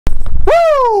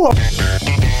Woo!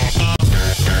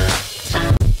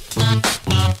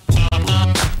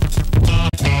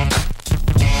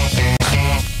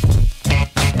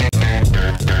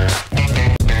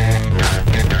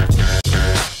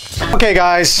 Okay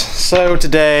guys, so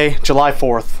today, July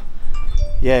 4th.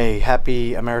 Yay,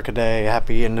 happy America Day,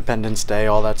 happy Independence Day,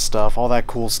 all that stuff, all that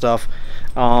cool stuff.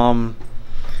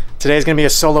 Today's gonna be a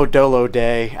solo dolo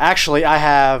day. Actually, I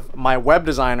have my web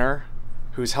designer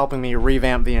who's helping me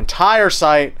revamp the entire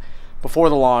site before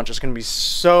the launch. It's gonna be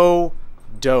so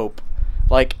dope.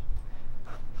 Like,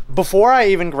 before I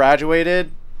even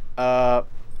graduated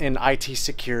in IT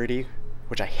security,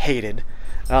 which I hated,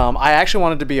 I actually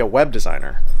wanted to be a web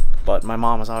designer. But my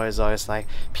mom was always like,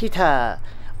 Peter,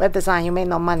 web design, you made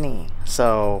no money.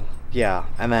 So, yeah.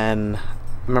 And then,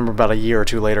 I remember about a year or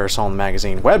two later, I saw in the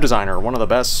magazine, web designer, one of the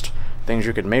best things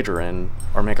you could major in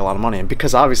or make a lot of money in.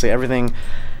 Because obviously everything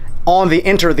on the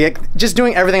just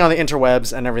doing everything on the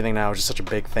interwebs and everything now is just such a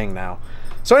big thing now.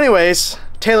 So anyways,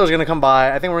 Taylor's going to come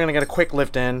by. I think we're going to get a quick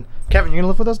lift in. Kevin, you going to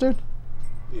lift with us, dude?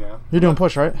 Yeah. You're doing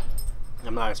push, right?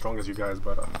 I'm not as strong as you guys,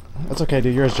 but that's okay,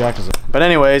 dude. You're as jacked as it. But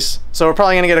anyways, so we're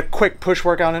probably gonna get a quick push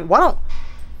workout in. Why don't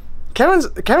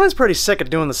Kevin's pretty sick at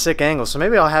doing the sick angles, so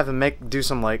maybe I'll have him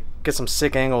get some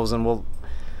sick angles, and we'll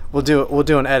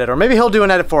do an edit, or maybe he'll do an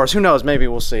edit for us. Who knows? Maybe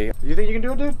we'll see. You think you can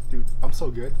do it, dude? Dude, I'm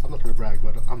so good. I'm not trying to brag,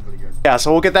 but I'm really good. Yeah,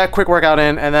 so we'll get that quick workout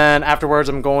in, and then afterwards,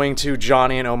 I'm going to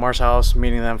Johnny and Omar's house,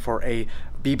 meeting them for a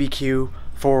BBQ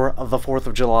for the 4th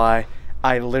of July.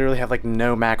 I literally have like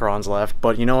no macarons left,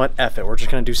 but you know what? F it. We're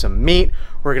just gonna do some meat.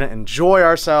 We're gonna enjoy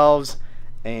ourselves,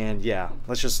 and yeah,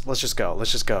 let's just go.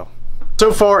 Let's just go.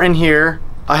 So far in here,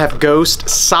 I have Ghost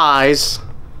Size.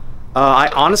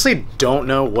 I honestly don't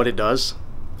know what it does.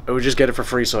 I would just get it for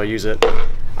free, so I use it.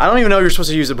 I don't even know if you're supposed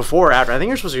to use it before or after. I think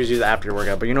you're supposed to use it after your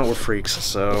workout, but you know we're freaks,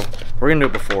 so we're gonna do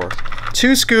it before.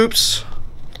 2 scoops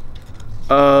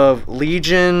of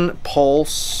Legion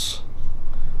Pulse,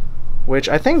 which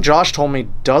I think Josh told me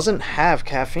doesn't have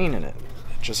caffeine in it.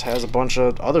 It just has a bunch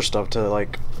of other stuff to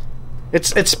like.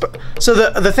 So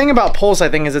the thing about Pulse, I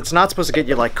think, is it's not supposed to get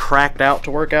you like cracked out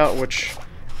to work out, which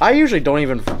I usually don't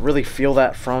even really feel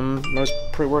that from most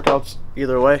pre-workouts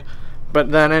either way.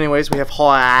 But then anyways, we have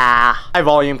high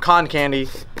volume cotton candy,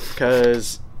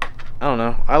 because I don't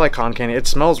know, I like cotton candy. It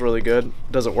smells really good.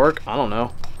 Does it work? I don't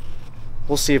know.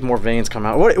 We'll see if more veins come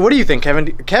out. What do you think,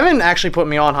 Kevin? Kevin actually put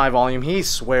me on high volume. He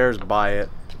swears by it.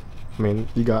 I mean,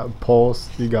 you got Pulse,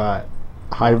 you got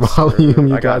high volume,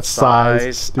 you got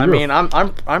size. Dude, I mean,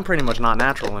 I'm pretty much not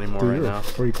natural anymore right now.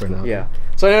 Freak right now. Yeah.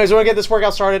 So anyways, we're gonna get this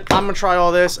workout started. I'm gonna try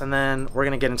all this, and then we're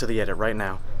gonna get into the edit right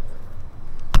now.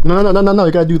 No.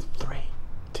 You gotta do 3,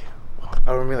 2, 1.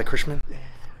 Oh, we're gonna be like Chrisman? Yeah.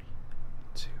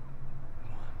 3, 2,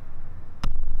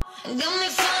 1.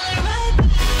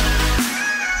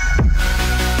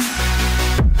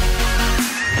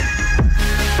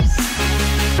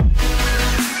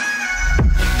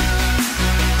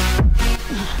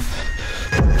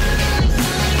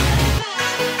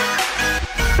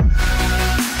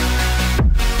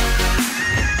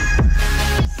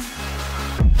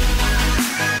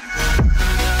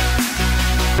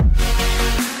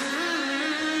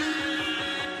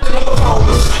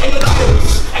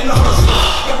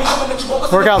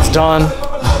 Workout's done.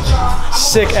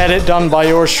 Sick edit done by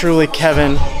yours truly,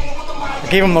 Kevin. I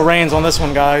gave him the reins on this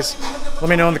one, guys. Let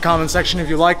me know in the comment section if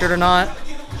you liked it or not.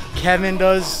 Kevin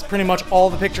does pretty much all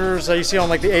the pictures that you see on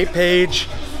like the 8 page,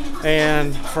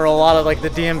 and for a lot of like the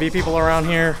DMV people around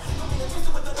here.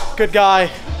 Good guy.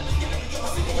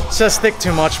 Says thick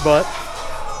too much, but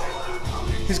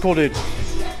he's a cool dude.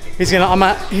 He's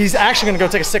actually gonna go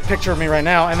take a sick picture of me right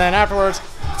now, and then afterwards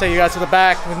take you guys to the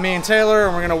back with me and Taylor,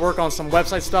 and we're gonna work on some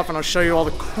website stuff, and I'll show you all the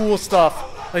cool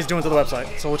stuff that he's doing to the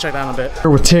website. So we'll check that in a bit.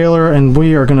 We're with Taylor, and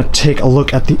we are gonna take a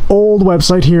look at the old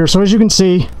website here. So as you can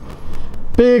see,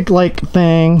 big like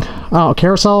thing, oh,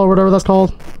 carousel or whatever that's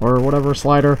called, or whatever,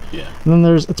 slider. Yeah. And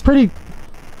then it's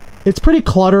pretty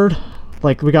cluttered.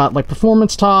 Like we got like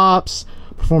performance tops,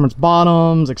 performance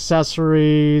bottoms,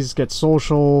 accessories, get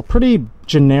social, pretty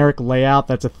generic layout.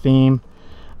 That's a theme.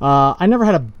 I never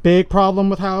had a big problem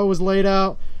with how it was laid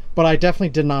out, but I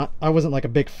definitely I wasn't like a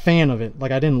big fan of it.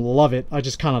 Like I didn't love it. I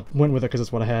just kind of went with it because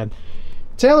it's what I had.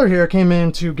 Taylor here came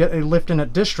in to get a lift in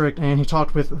at District, and he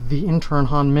talked with the intern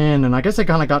Han Min, and I guess they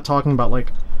kind of got talking about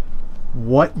like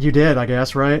what you did, I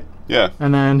guess, right? Yeah.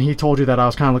 And then he told you that I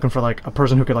was kind of looking for like a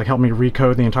person who could like help me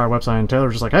recode the entire website, and Taylor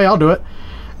was just like, hey, I'll do it.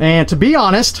 And to be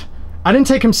honest, I didn't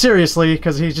take him seriously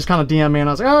because he just kind of DM'd me, and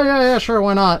I was like, oh yeah, sure,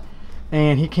 why not?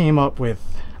 And he came up with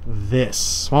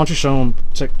this. Why don't you show them,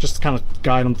 just to kind of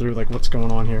guide them through like what's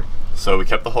going on here. So we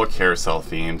kept the whole carousel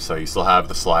theme, so you still have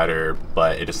the slider,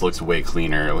 but it just looks way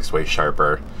cleaner, it looks way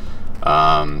sharper.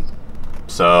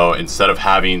 So instead of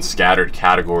having scattered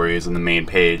categories on the main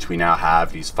page, we now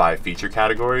have these 5 feature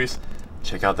categories.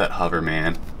 Check out that hover,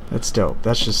 man. That's dope.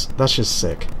 That's just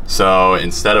sick. So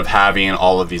instead of having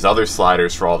all of these other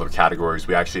sliders for all the categories,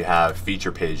 we actually have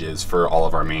feature pages for all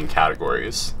of our main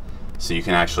categories. So you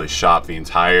can actually shop the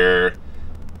entire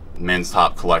men's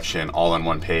top collection all on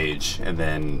one page, and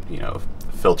then, you know,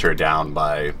 filter it down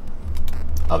by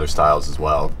other styles as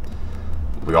well.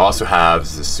 We also have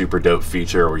this super dope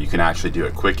feature where you can actually do a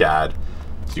quick add.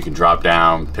 So you can drop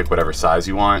down, pick whatever size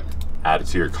you want, add it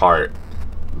to your cart.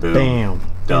 Boom. Bam.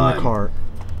 Done. In the cart.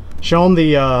 Show them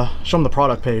the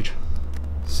product page.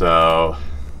 So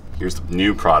here's the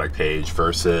new product page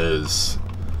versus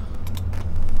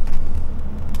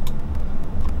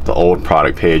the old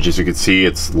product page. As you can see,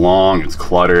 it's long, it's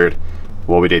cluttered.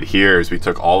 What we did here is we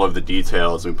took all of the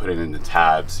details and we put it into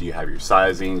tabs. So you have your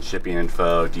sizing, shipping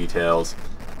info, details,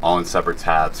 all in separate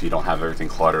tabs, so you don't have everything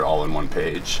cluttered all in one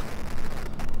page.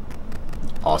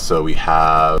 Also, we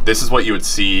have, this is what you would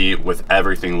see with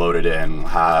everything loaded in. We'll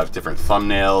have different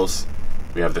thumbnails.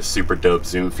 We have the super dope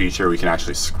zoom feature. We can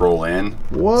actually scroll in,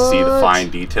 see the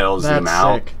fine details, zoom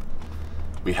out. Sick.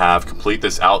 We have complete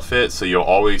this outfit, so you'll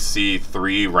always see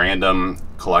 3 random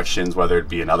collections, whether it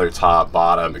be another top,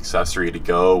 bottom, accessory to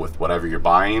go with whatever you're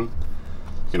buying.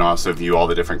 You can also view all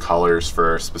the different colors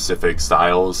for specific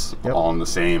styles, all on the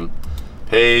same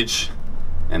page.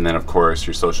 And then of course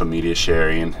your social media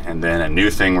sharing. And then a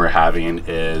new thing we're having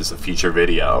is a feature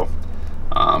video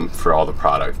for all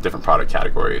the different product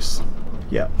categories.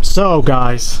 Yeah. So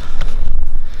guys,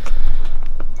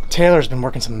 Taylor's been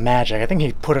working some magic. I think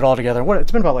he put it all together. What?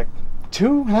 It's been about like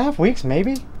 2.5 weeks,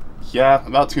 maybe. Yeah,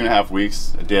 about 2.5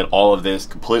 weeks. I did all of this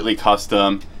completely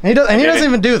custom. And he doesn't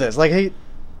even do this.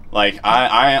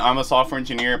 I'm a software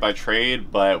engineer by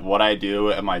trade, but what I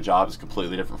do at my job is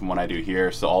completely different from what I do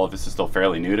here. So all of this is still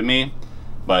fairly new to me,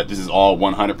 but this is all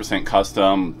 100%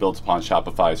 custom, built upon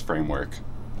Shopify's framework.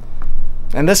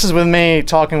 And this is with me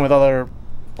talking with other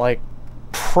like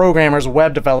programmers,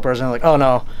 web developers, and they're like, oh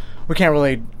no, we can't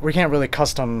really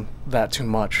custom that too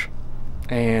much.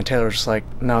 And Taylor's just like,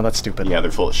 no, that's stupid. Yeah,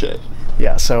 they're full of shit.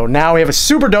 Yeah, so now we have a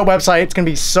super dope website. It's gonna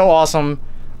be so awesome.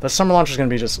 The summer launch is gonna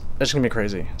be it's gonna be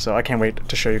crazy. So I can't wait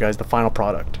to show you guys the final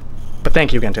product. But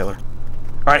thank you again, Taylor.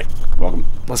 All right, welcome.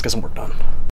 Let's get some work done.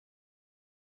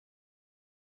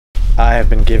 I have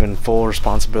been given full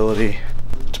responsibility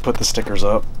to put the stickers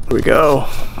up. Here we go.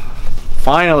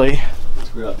 Finally.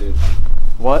 Screw up, dude.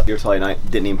 What? You were telling I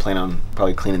didn't even plan on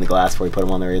probably cleaning the glass before you put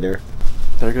them on there either.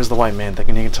 There goes the white man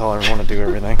thinking he can tell everyone to do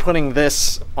everything. Putting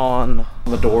this on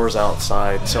the doors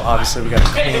outside, so obviously we gotta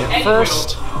clean it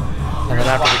first, and then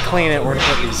after we clean it, we're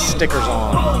gonna put these stickers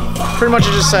on. Pretty much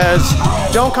it just says,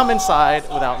 don't come inside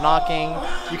without knocking.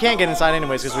 You can't get inside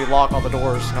anyways because we lock all the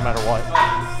doors no matter what.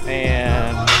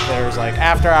 And there's like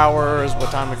after hours,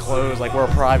 what time we close, like we're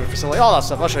a private facility, all that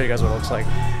stuff. I'll show you guys what it looks like.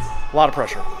 A lot of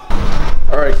pressure.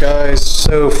 All right guys,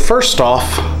 so first off,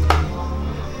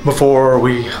 before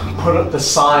we put up the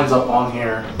signs up on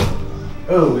here,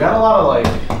 oh, we got a lot of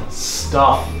like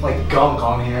stuff, like gunk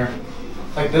on here.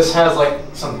 Like this has like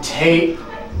some tape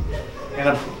and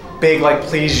a big like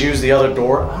please use the other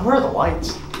door. Where are the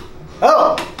lights?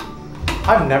 Oh,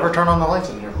 I've never turned on the lights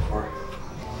in here before.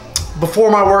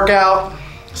 Before my workout,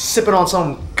 sipping on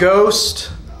some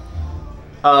Ghost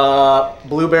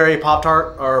blueberry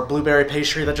Pop-Tart or blueberry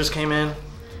pastry that just came in.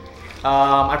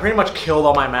 I pretty much killed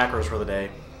all my macros for the day.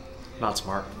 Not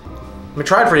smart. Let me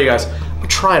try it for you guys. Let me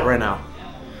try it right now.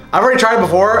 I've already tried it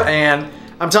before, and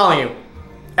I'm telling you,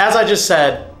 as I just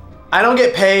said, I don't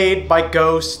get paid by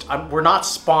Ghost. We're not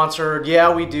sponsored.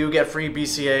 Yeah, we do get free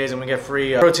BCAAs and we get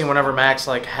free protein whenever Max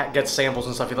like gets samples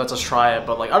and stuff. He lets us try it,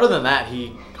 but like other than that,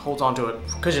 he holds on to it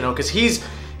because because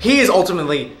he is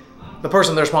ultimately the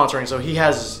person they're sponsoring. So he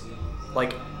has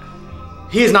like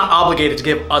he is not obligated to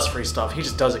give us free stuff. He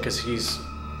just does it because he's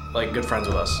like good friends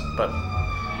with us. But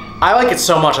I like it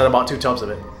so much that I bought 2 tubs of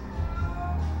it.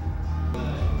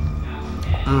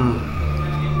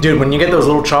 Dude, when you get those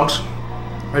little chunks,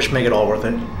 I just make it all worth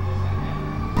it.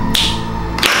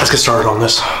 Let's get started on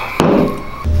this.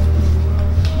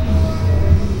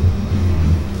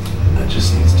 That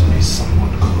just needs to be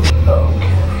somewhat close.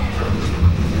 Okay.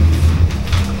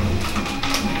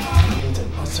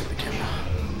 Let's take the camera.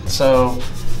 So,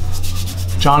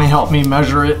 Johnny helped me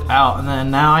measure it out, and then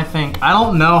now I think, I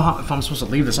don't know if I'm supposed to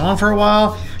leave this on for a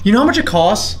while. You know how much it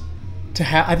costs to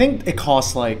have, I think it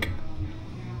costs like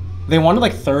They wanted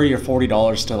like $30 or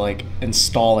 $40 to like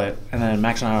install it, and then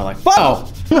Max and I are like,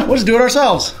 wow, we'll just do it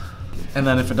ourselves. And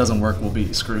then if it doesn't work, we'll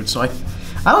be screwed. So I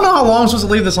don't know how long I'm supposed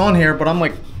to leave this on here, but I'm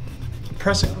like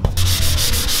pressing.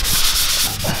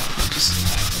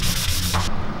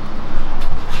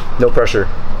 No pressure.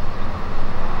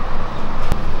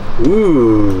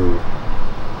 Ooh.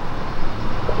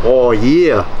 Oh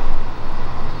yeah.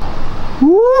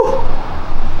 Woo.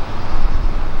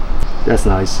 That's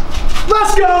nice.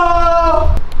 Let's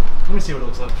go! Let me see what it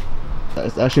looks like.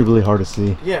 It's actually really hard to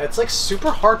see. Yeah, it's like super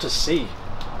hard to see.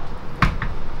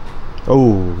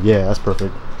 Oh yeah, that's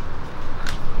perfect.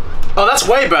 Oh, that's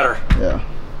way better. Yeah.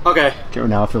 Okay. Okay,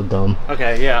 now I feel dumb.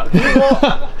 Okay, yeah.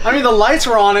 Well, I mean, the lights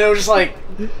were on and it was just like,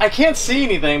 I can't see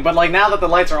anything, but like now that the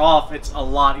lights are off, it's a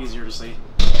lot easier to see.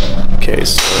 Okay,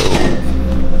 so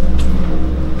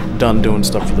done doing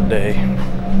stuff for the day.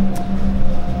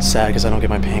 Sad because I don't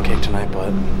get my pancake tonight,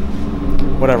 but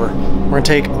whatever. We're gonna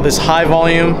take this high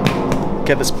volume,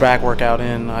 get this back workout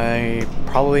in. I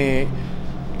probably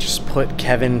just put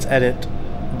Kevin's edit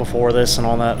before this and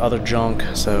all that other junk,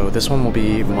 so this one will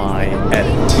be my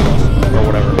edit or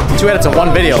whatever. 2 edits in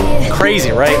one video.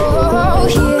 Crazy, right? Oh,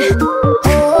 yeah.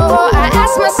 Oh, I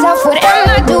ask myself, what am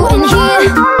I doing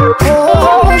here?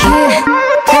 Oh, yeah.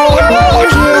 Oh, yeah.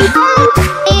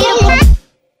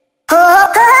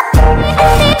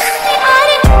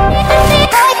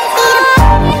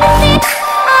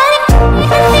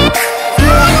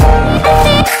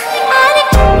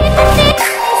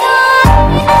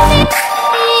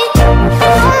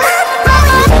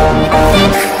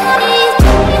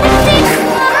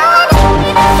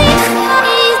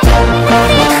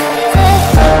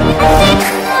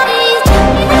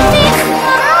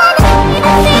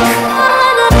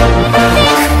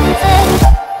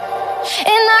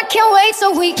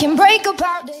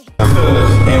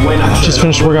 Just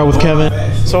finished workout with Kevin.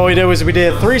 So what we did was we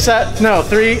did 3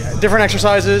 different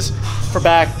exercises for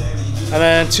back, and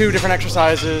then 2 different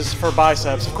exercises for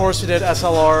biceps. Of course, we did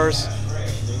SLRs,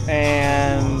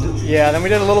 and yeah, then we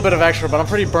did a little bit of extra, but I'm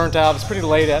pretty burnt out. It's pretty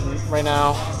late right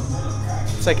now.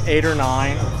 It's like 8 or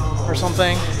 9 or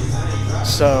something.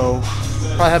 So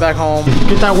probably head back home.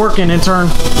 Get that work in, intern.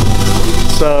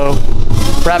 So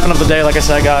wrapping up the day, like I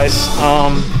said, guys.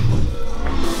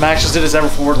 Max just did his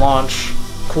Everforward launch.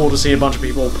 Cool to see a bunch of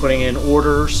people putting in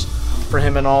orders for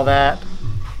him and all that.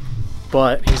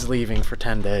 But he's leaving for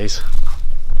 10 days.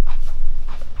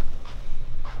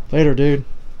 Later, dude.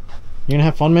 You gonna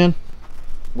have fun, man?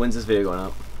 When's this video going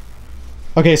up?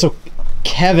 Okay, so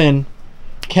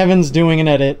Kevin's doing an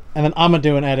edit, and then I'm gonna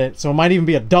do an edit. So it might even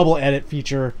be a double edit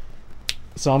feature.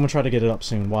 So I'm gonna try to get it up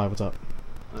soon. Why? What's up?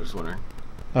 I was just wondering.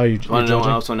 Oh,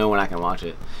 I also know when I can watch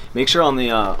it. Make sure on the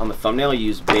thumbnail you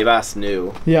use Babass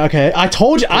New. Yeah, okay. I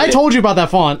told you about that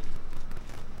font.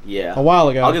 Yeah. A while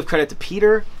ago. I'll give credit to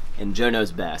Peter and Joe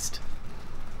knows best.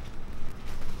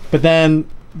 But then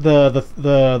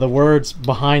the words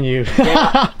behind you.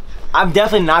 Yeah, I'm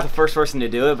definitely not the first person to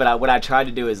do it, but what I tried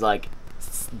to do is like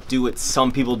do what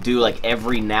some people do like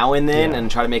every now and then,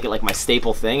 and try to make it like my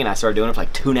staple thing. And I started doing it for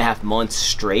like 2.5 months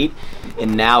straight,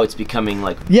 and now it's becoming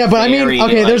like but I mean,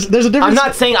 okay, like, there's a difference. I'm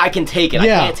not saying I can take it.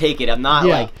 Yeah. I can't take it. I'm not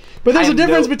like. But there's a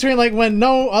difference between like when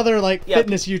no other like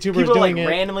fitness YouTubers people doing are, like, it.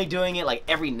 randomly doing it like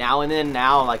every now and then.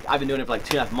 Now like I've been doing it for like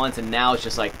 2.5 months, and now it's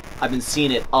just like I've been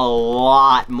seeing it a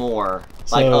lot more,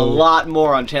 like a lot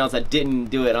more on channels that didn't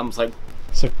do it. I'm just like,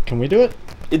 so can we do it?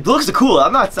 It looks cool.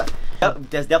 I'm not.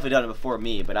 That's definitely done it before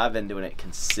me, but I've been doing it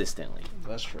consistently.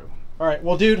 That's true. All right,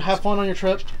 well, dude, have fun on your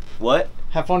trip. What?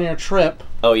 Have fun on your trip.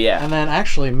 Oh yeah. And then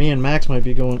actually, me and Max might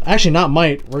be going. Actually, not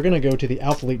might. We're gonna go to the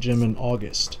Alphalete gym in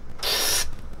August.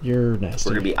 You're nasty.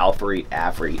 We're gonna be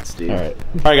athletes, dude. All right,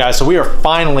 guys. So we are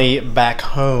finally back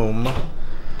home,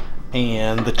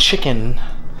 and the chicken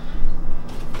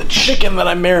that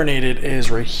I marinated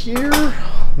is right here.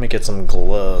 Let me get some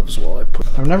gloves while I put.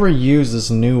 I've never used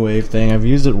this New Wave thing. I've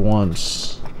used it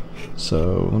once,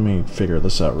 so let me figure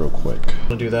this out real quick. I'm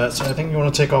gonna do that. So I think you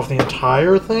want to take off the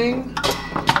entire thing.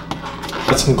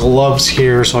 Got some gloves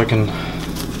here so I can.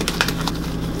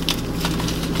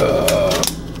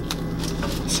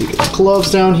 See, get the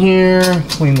gloves down here.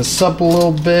 Clean this up a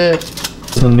little bit.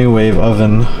 It's a New Wave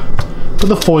oven. Put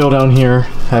the foil down here.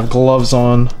 Have gloves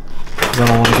on. I don't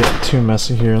want to get too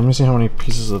messy here. Let me see how many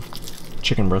pieces of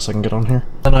chicken breast I can get on here.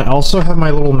 And I also have my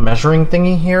little measuring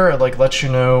thingy here. It like lets you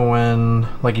know when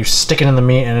like you stick it in the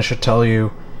meat, and it should tell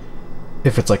you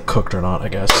if it's like cooked or not, I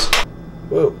guess.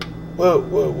 Whoa, whoa,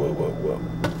 whoa, whoa, whoa,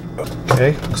 whoa.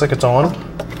 Okay, looks like it's on.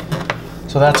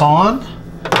 So that's on.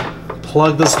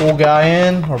 Plug this little guy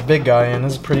in, or big guy in.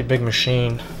 This is a pretty big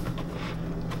machine.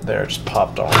 There, it just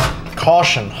popped on.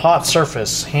 Caution, hot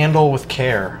surface, handle with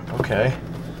care. Okay.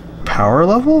 Power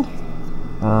level?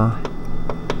 Or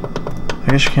I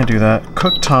guess you can't do that.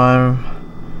 Cook time.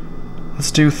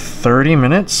 Let's do 30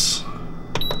 minutes.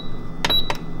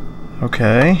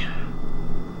 Okay.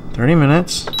 30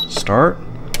 minutes. Start.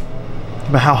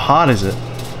 But how hot is it?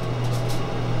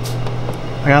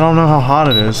 Like, I don't know how hot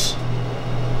it is.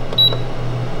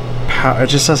 It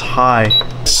just says high.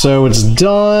 So it's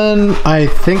done. I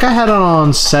think I had it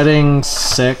on setting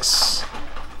 6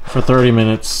 for 30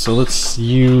 minutes. So let's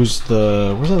use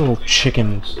the, where's that little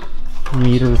chicken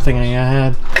meter thing I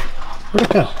had? Where'd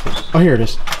it go? Oh, here it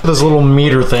is. This little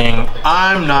meter thing,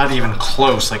 I'm not even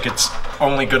close. Like, it's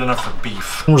only good enough for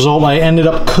beef. Result, I ended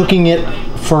up cooking it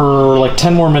for like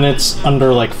 10 more minutes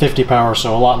under like 50 power,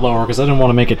 so a lot lower because I didn't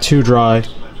want to make it too dry.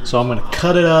 So I'm gonna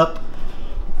cut it up,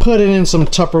 put it in some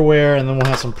Tupperware, and then we'll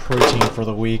have some protein for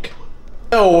the week.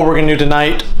 So what we're gonna do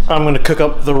tonight, I'm gonna cook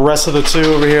up the rest of the 2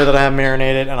 over here that I have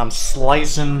marinated, and I'm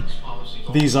slicing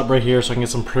these up right here so I can get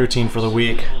some protein for the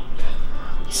week.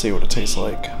 Let's see what it tastes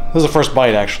like. This is the first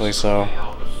bite actually, so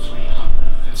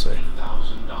let's see.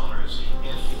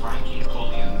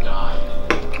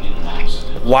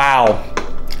 Wow.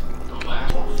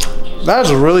 That is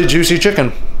a really juicy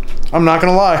chicken. I'm not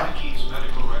gonna lie.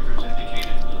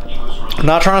 I'm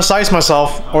not trying to size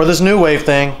myself or this New Wave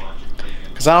thing,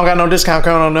 because I don't got no discount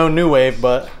code on no New Wave,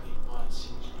 but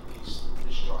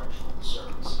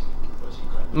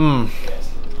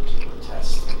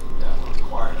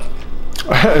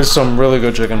it's some really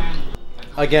good chicken.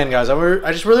 Again, guys, I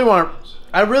really want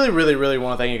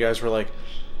to thank you guys for like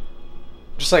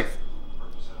just like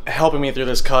helping me through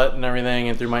this cut and everything,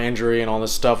 and through my injury and all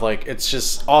this stuff. Like, it's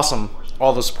just awesome,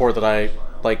 all the support that I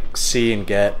like see and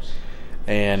get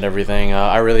and everything.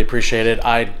 I really appreciate it.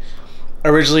 I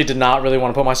originally did not really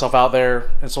want to put myself out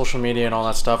there in social media and all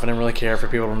that stuff. I didn't really care for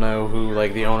people to know who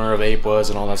like the owner of Ape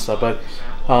was and all that stuff, but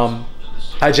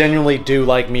I genuinely do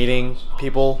like meeting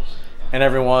people and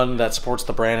everyone that supports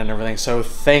the brand and everything. So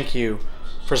thank you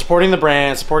for supporting the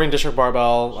brand, supporting District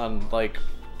Barbell, and like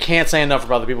can't say enough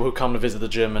about the people who come to visit the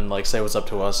gym and like say what's up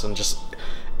to us and just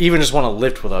even just want to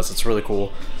lift with us. It's really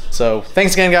cool. So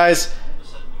thanks again, guys.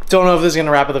 Don't know if this is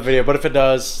gonna wrap up the video, but if it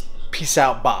does, peace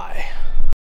out, bye.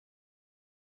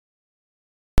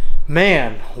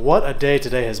 Man, what a day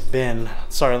today has been.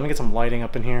 Sorry, let me get some lighting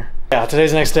up in here. Yeah,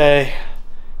 today's the next day.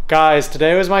 Guys,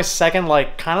 today was my second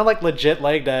like kind of like legit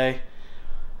leg day.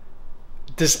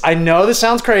 I know this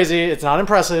sounds crazy, it's not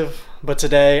impressive, but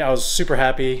today I was super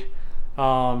happy.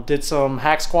 Did some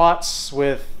hack squats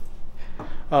with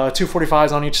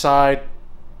 245s on each side.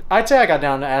 I'd say I got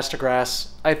down to ass to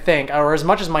grass, I think, or as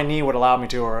much as my knee would allow me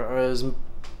to, or as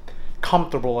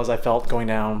comfortable as I felt going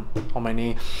down on my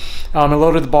knee. I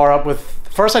loaded the bar up with,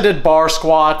 first I did bar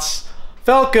squats,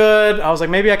 felt good. I was like,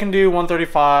 maybe I can do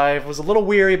 135. Was a little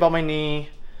weary about my knee.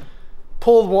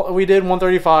 We did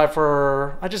 135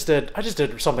 for, I just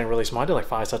did something really small. I did like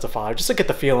 5 sets of 5 just to get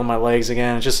the feel in my legs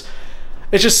again.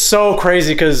 It's just so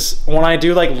crazy because when I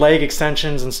do like leg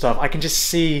extensions and stuff, I can just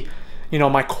see, you know,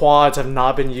 my quads have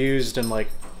not been used in like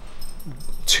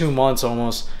 2 months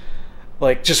almost,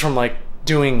 like just from like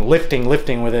doing lifting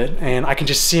with it, and I can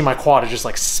just see my quad is just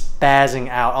like spazzing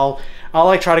out. I'll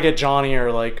like try to get Johnny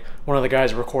or like one of the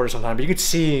guys to record sometime, but you could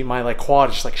see my like quad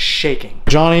is just like shaking.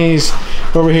 Johnny's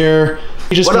over here.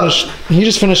 He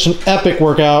just finished an epic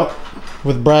workout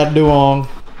with Brad Duong.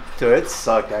 Dude, it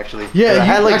sucked actually. Yeah, I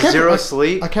had like zero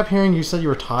sleep. I kept hearing you said you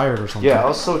were tired or something. Yeah, I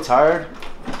was so tired.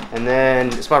 And then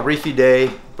it's my refeed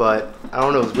day, but I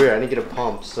don't know, it was weird. I didn't get a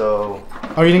pump, so.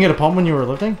 Oh, you didn't get a pump when you were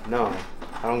lifting? No,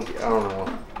 I don't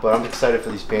know. But I'm excited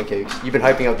for these pancakes. You've been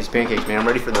hyping up these pancakes, man. I'm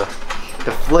ready for the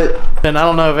flip. And I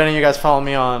don't know if any of you guys follow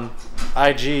me on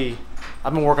IG.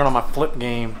 I've been working on my flip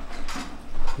game.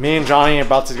 Me and Johnny are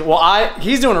about to. Well,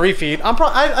 he's doing a refeed.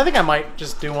 I think I might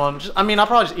just do one. I'll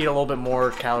probably just eat a little bit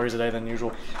more calories a day than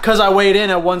usual. Cause I weighed in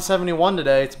at 171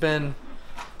 today. It's been,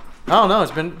 I don't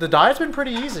know. The diet's been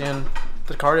pretty easy and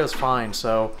the cardio's fine.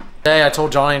 So today I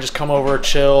told Johnny to just come over,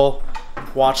 chill,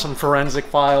 watch some Forensic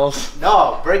Files.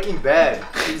 No, Breaking Bad.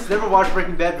 He's never watched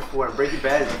Breaking Bad before, and Breaking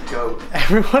Bad is a goat.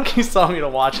 Everyone keeps telling me to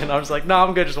watch it, and I was like, no,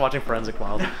 I'm good just watching Forensic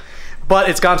Files. But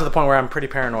it's gotten to the point where I'm pretty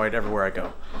paranoid everywhere I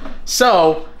go.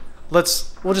 So we'll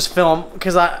just film,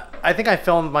 because I think I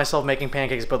filmed myself making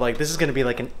pancakes, but like this is gonna be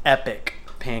like an epic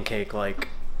pancake. Like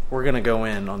we're gonna go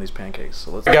in on these pancakes.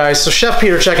 So let's. Guys, so Chef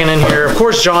Peter checking in here. Of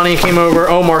course, Johnny came over.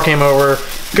 Omar came over.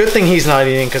 Good thing he's not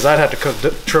eating, because I'd have to cook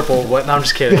triple. What? No, I'm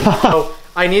just kidding. So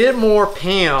I needed more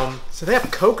Pam. So they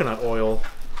have coconut oil.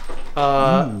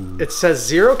 It says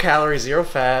 0 calories, 0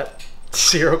 fat,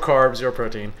 0 carbs, 0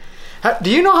 protein. Do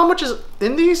you know how much is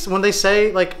in these when they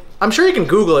say, like, I'm sure you can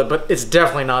Google it, but it's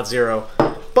definitely not 0.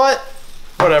 But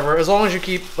whatever, as long as you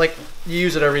keep, like, you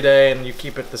use it every day and you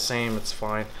keep it the same, it's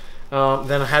fine.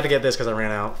 Then I had to get this because I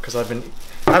ran out. Because I've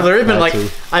literally been like,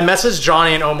 I message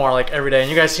Johnny and Omar like every day, and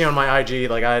you guys see on my IG,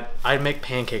 like I make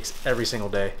pancakes every single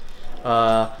day.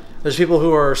 There's people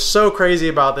who are so crazy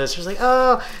about this. Just like,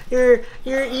 oh, you're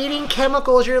eating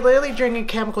chemicals. You're literally drinking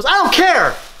chemicals. I don't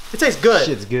care. It tastes good.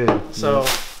 Shit's good. So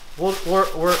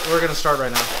we're gonna start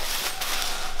right now.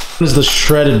 This is the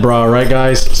shredded bra, right,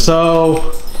 guys?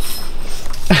 So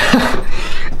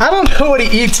I don't know what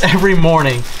he eats every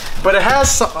morning, but it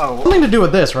has something to do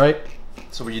with this, right?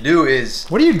 So what you do is,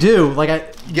 what do you do? Like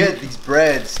you get these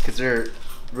breads because they're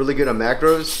really good on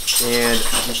macros, and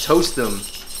you toast them.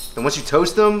 And once you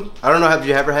toast them, I don't know, have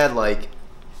you ever had like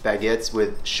baguettes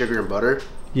with sugar and butter?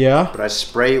 Yeah. But I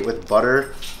spray it with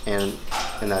butter and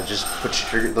I just put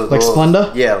sugar. Like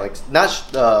Splenda? Yeah, like not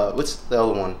what's the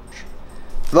other one?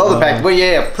 The other pack, but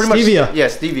yeah, pretty stevia. much. Yeah,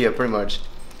 stevia, pretty much.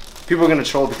 People are gonna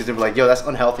troll because they're like, "Yo, that's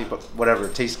unhealthy," but whatever,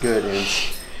 it tastes good.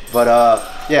 But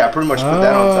yeah, I pretty much put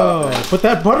that on top. Man. But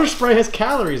that butter spray has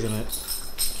calories in it.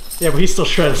 Yeah, but he still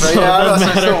shreds, so yeah, it doesn't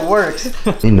matter. So it works.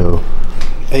 You know.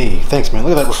 Hey, thanks, man.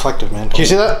 Look at that reflective, man. Can you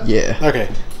see that? Yeah. Okay.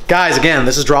 Guys, again,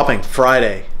 this is dropping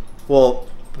Friday. Well,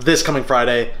 this coming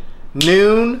Friday,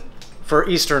 noon for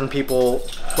Eastern people,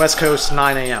 West Coast,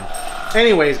 9 a.m.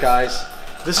 Anyways, guys,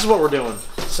 this is what we're doing.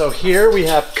 So here we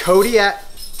have Kodiak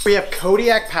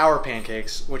Power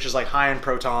Pancakes, which is like high in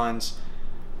protons.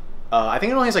 I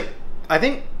think it only has like,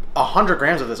 100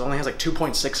 grams of this only has like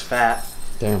 2.6 fat.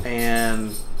 Damn.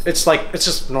 And it's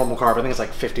just normal carb. I think it's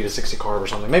like 50 to 60 carb or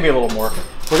something, maybe a little more.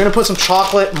 We're gonna put some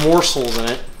chocolate morsels in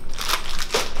it.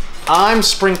 I'm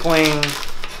sprinkling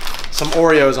some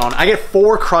Oreos on. I get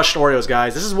 4 crushed Oreos,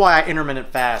 guys. This is why I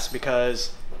intermittent fast,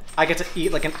 because I get to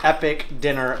eat like an epic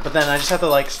dinner, but then I just have to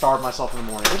like starve myself in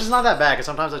the morning, which is not that bad because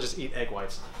sometimes I just eat egg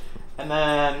whites. And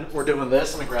then we're doing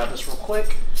this. Let me grab this real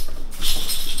quick.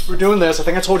 We're doing this. I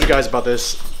think I told you guys about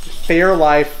this.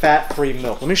 Fairlife fat-free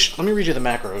milk. Let me read you the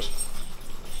macros.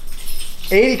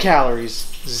 80 calories,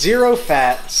 0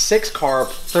 fat, 6 carb,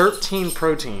 13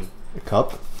 protein. A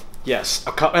cup? Yes,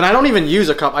 a cup. And I don't even use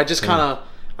a cup. I just kind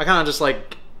of just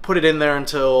like put it in there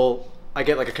until I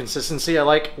get like a consistency I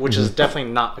like, which is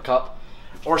definitely not a cup.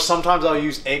 Or sometimes I'll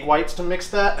use egg whites to mix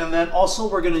that. And then also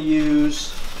we're gonna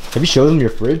use. Have you showed them your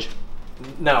fridge?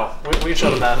 No, we can show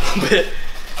them that a little bit.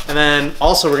 And then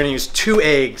also we're gonna use 4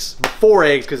 eggs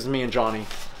because it's me and Johnny.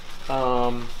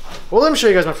 Well, let me show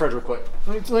you guys my fridge real quick.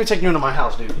 Let me take you into my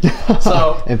house, dude.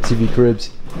 So MTV Cribs.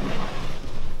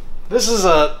 This is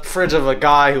a fridge of a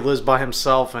guy who lives by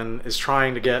himself and is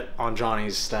trying to get on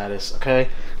Johnny's status, okay?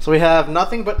 So we have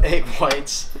nothing but egg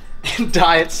whites and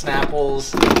diet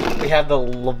Snapples. We have the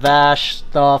lavash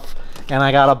stuff, and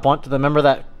I got a bunch. Remember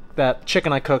that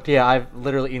chicken I cooked? Yeah, I've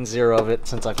literally eaten 0 of it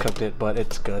since I cooked it, but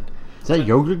it's good. Is that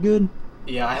yogurt good?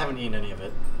 Yeah, I haven't eaten any of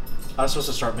it. I was supposed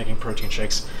to start making protein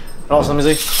shakes. Also, let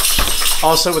me see.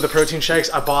 Also, with the protein shakes,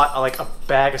 I bought like a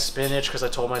bag of spinach because I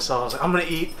told myself, I was like, I'm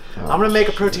gonna make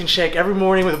a protein shake every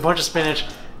morning with a bunch of spinach.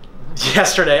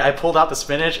 Yesterday, I pulled out the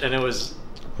spinach and it was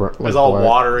all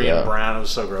watery and brown. It was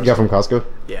so gross. You got from Costco?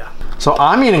 Yeah. So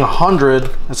I'm eating 100,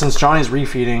 and since Johnny's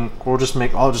refeeding,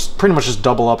 I'll just pretty much just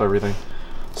double up everything.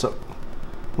 So,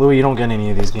 Louis, you don't get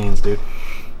any of these gains, dude.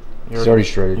 It's already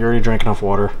straight. You already drank enough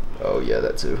water. Oh yeah,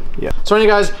 that too. Yeah. So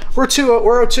anyway, guys, we're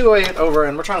 208 over,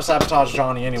 and we're trying to sabatage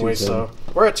Johnny anyway. So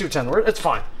we're at 210. It's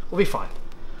fine. We'll be fine.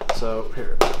 So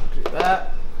here, do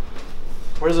that.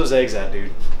 Where's those eggs at,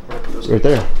 dude? Where did I put those? Right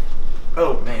there.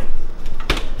 Oh man.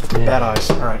 Yeah. Bad eyes.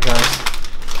 All right, guys.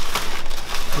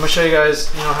 I'm gonna show you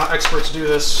guys, how experts do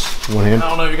this. One hand. I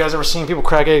don't know if you guys ever seen people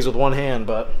crack eggs with one hand,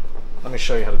 but let me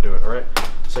show you how to do it. All right.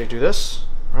 So you do this,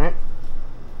 right?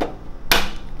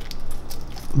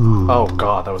 Ooh. Oh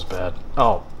god, that was bad.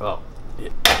 Oh. Yeah.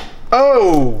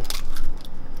 Oh!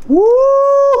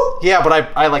 Woo! Yeah,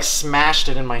 but I like smashed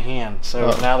it in my hand,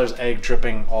 so now there's egg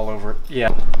dripping all over.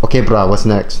 Yeah. Okay, bro. What's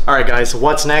next? All right, guys. So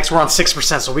what's next? We're on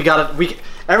 6%, so we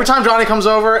every time Johnny comes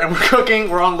over and we're cooking,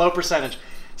 we're on low percentage.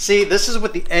 See, this is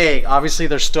with the egg. Obviously,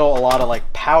 there's still a lot of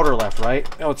like powder left, right?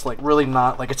 It's like really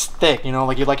not like it's thick,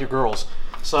 like you like your girls.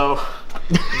 So,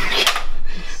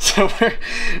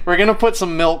 we're gonna put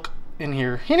some milk in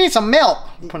here. He needs some milk.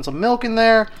 Putting some milk in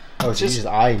there. Oh, so you're just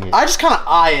eyeing it. I just kind of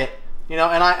eye it, and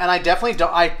I definitely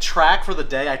don't. I track for the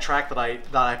day. I track that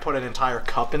I put an entire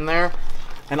cup in there,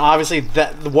 and obviously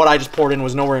what I just poured in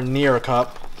was nowhere near a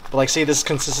cup. But like, see, this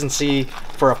consistency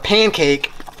for a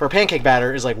pancake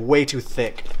batter is like way too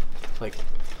thick. Like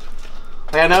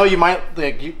I know you might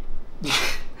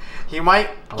You might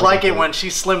like it when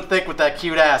she's slim thick with that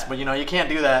cute ass, but you know, you can't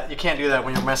do that. You can't do that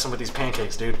when you're messing with these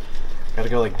pancakes, dude. Gotta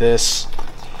go like this.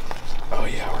 Oh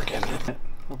yeah, we're getting it.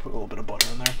 We'll put a little bit of butter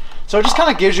in there. So it just kind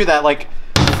of gives you that like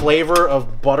flavor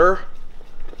of butter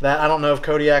that I don't know if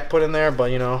Kodiak put in there,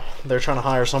 but you know, they're trying to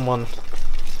hire someone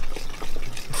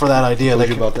for that idea. What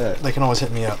about that? They can always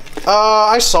hit me up.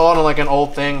 I saw it on like an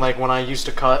old thing, like when I used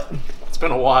to cut. It's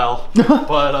been a while,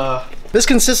 but this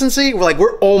consistency,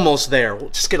 we're almost there. We'll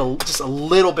just get just a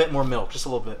little bit more milk, just a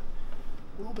little bit,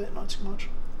 not too much.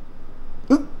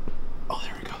 Ooh. Oh,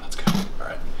 there we go. That's good.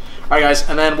 All right, guys,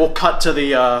 and then we'll cut to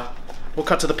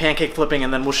the pancake flipping,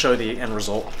 and then we'll show the end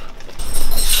result.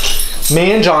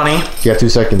 Me and Johnny. You got 2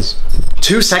 seconds.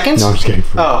 2 seconds? No, I'm just kidding.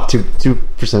 Oh,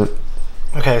 2%.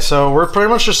 Okay, so we're pretty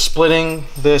much just splitting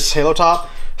this Halo Top.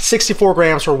 64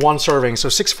 grams for 1 serving. So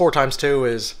 64 times 2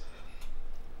 is.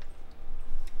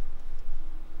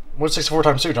 What's 64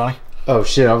 times 2, Johnny? Oh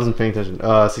shit, I wasn't paying attention.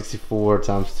 64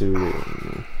 times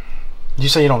 2. You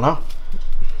say you don't know?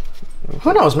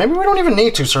 Who knows? Maybe we don't even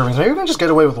need 2 servings. Maybe we can just get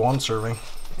away with 1 serving.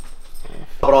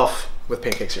 Top it off with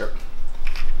pancake syrup.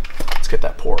 Let's get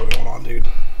that pour going on, dude.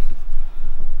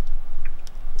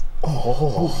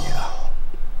 Oh yeah.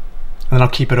 And then I'll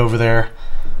keep it over there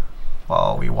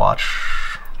while we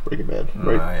watch Breaking Bad.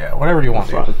 Right. Yeah, whatever you want,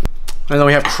 dude. And then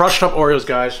we have crushed up Oreos,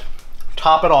 guys.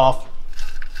 Top it off.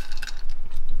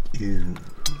 Ew.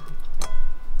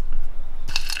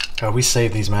 God, we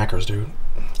saved these macros, dude.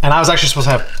 And I was actually supposed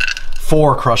to have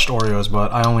 4 crushed Oreos,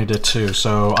 but I only did 2.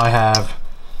 So I have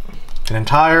an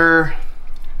entire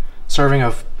serving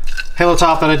of Halo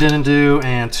Top that I didn't do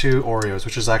and 2 Oreos,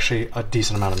 which is actually a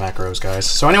decent amount of macros, guys.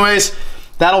 So anyways,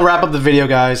 that'll wrap up the video,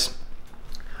 guys.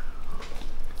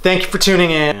 Thank you for tuning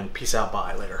in, and peace out.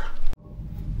 Bye. Later.